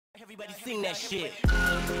Everybody sing that shit.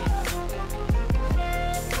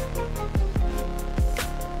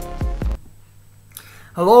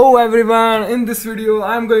 Hello everyone, in this video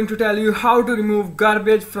I am going to tell you how to remove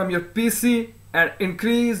garbage from your PC and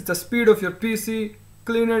increase the speed of your PC,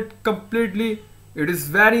 clean it completely. It is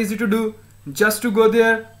very easy to do, just to go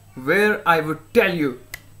there where I would tell you.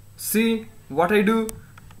 See what I do.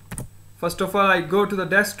 First of all, I go to the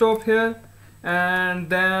desktop here and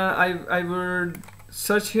then I would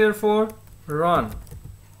search here for run.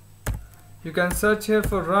 You can search here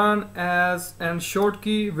for run as and short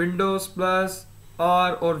key Windows plus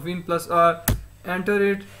R or Win plus R, enter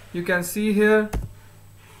it. You can see here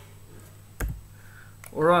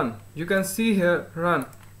run. You can see here run,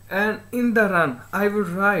 and in the run I will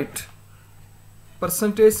write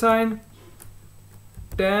 %,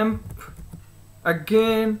 temp,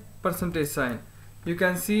 again %. You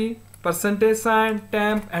can see %,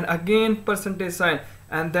 temp, and again %,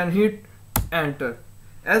 and then hit enter.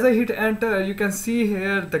 As I hit enter, you can see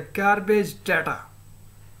here the garbage data.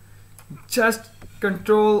 Just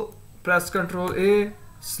press Ctrl A,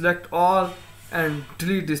 select all, and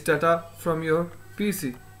delete this data from your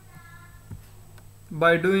PC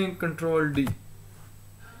by doing Ctrl D.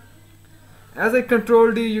 As I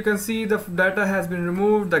Ctrl D, you can see the data has been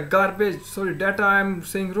removed. The garbage, sorry, data I'm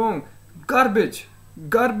saying wrong. Garbage,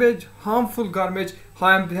 harmful garbage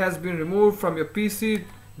has been removed from your PC.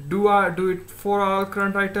 Do it for all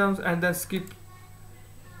current items and then skip.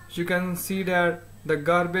 You can see that the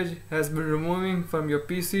garbage has been removing from your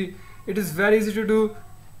PC. It is very easy to do.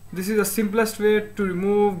 This is the simplest way to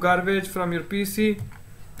remove garbage from your PC.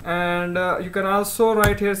 And you can also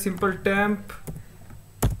write here simple temp,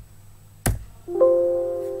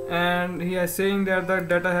 and he is saying that the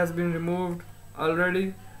data has been removed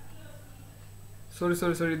already. Sorry,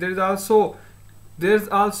 there's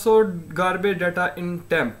also garbage data in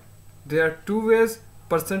temp. There are two ways,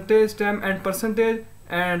 %temp and %,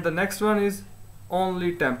 and the next one is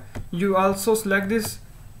only temp. You also select this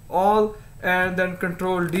all and then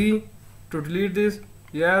Ctrl D to delete this.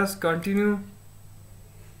 Yes, continue.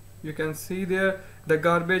 You can see there the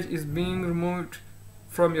garbage is being removed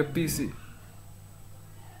from your PC.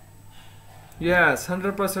 Yes,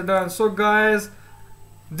 100% done. So guys,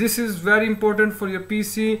 this is very important for your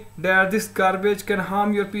PC, that this garbage can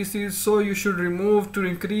harm your PC, so you should remove to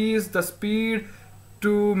increase the speed,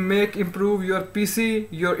 to improve your PC,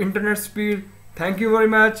 your internet speed. Thank you very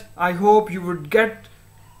much. I hope you would get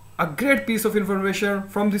a great piece of information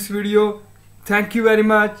from this video. Thank you very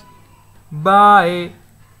much. Bye.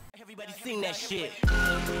 Everybody sing that shit.